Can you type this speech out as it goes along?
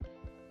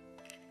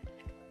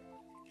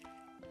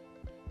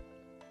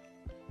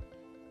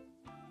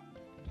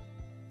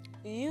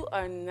You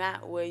are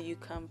not where you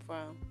come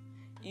from.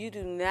 You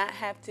do not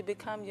have to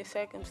become your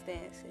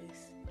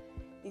circumstances.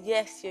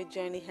 Yes, your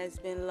journey has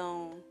been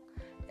long,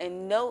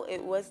 and no,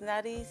 it was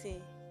not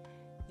easy.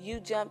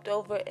 You jumped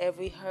over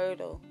every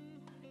hurdle.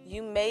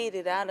 You made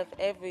it out of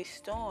every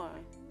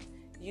storm.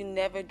 You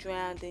never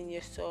drowned in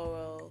your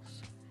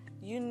sorrows.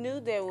 You knew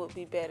there would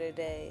be better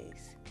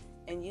days,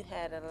 and you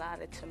had a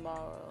lot of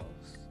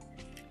tomorrows.